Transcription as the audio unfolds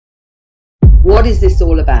What is this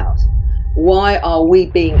all about? Why are we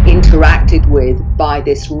being interacted with by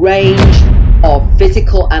this range of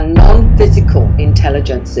physical and non-physical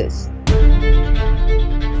intelligences?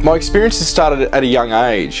 My experiences started at a young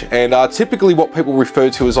age, and typically what people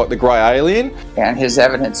refer to as like the grey alien. And his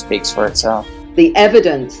evidence speaks for itself. The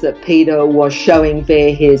evidence that Peter was showing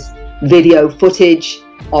via his video footage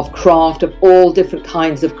of craft, of all different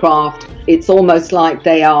kinds of craft, it's almost like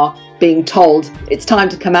they are being told, it's time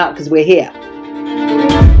to come out because we're here.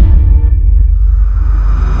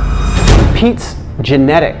 Pete's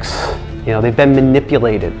genetics, they've been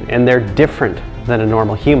manipulated and they're different than a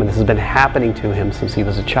normal human. This has been happening to him since he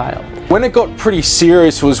was a child. When it got pretty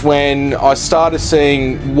serious was when I started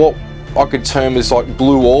seeing what I could term as like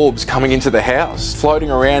blue orbs coming into the house, floating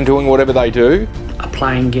around doing whatever they do.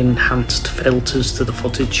 Applying enhanced filters to the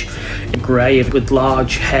footage, grey with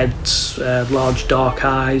large heads, large dark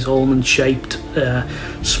eyes, almond-shaped,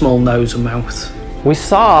 small nose and mouth. We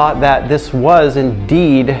saw that this was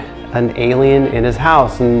indeed an alien in his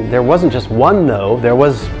house, and there wasn't just one though, there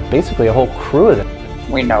was basically a whole crew of them.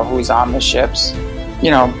 We know who's on the ships.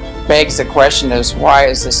 Begs the question is, why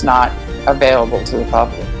is this not available to the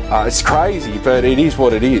public? It's crazy, but it is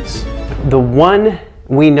what it is. The one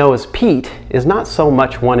we know as Pete is not so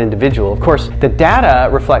much one individual. Of course, the data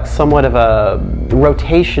reflects somewhat of a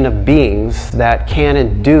rotation of beings that can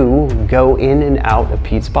and do go in and out of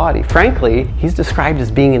Pete's body. Frankly, he's described as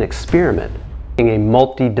being an experiment, a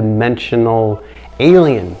multi-dimensional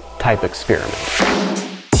alien type experiment.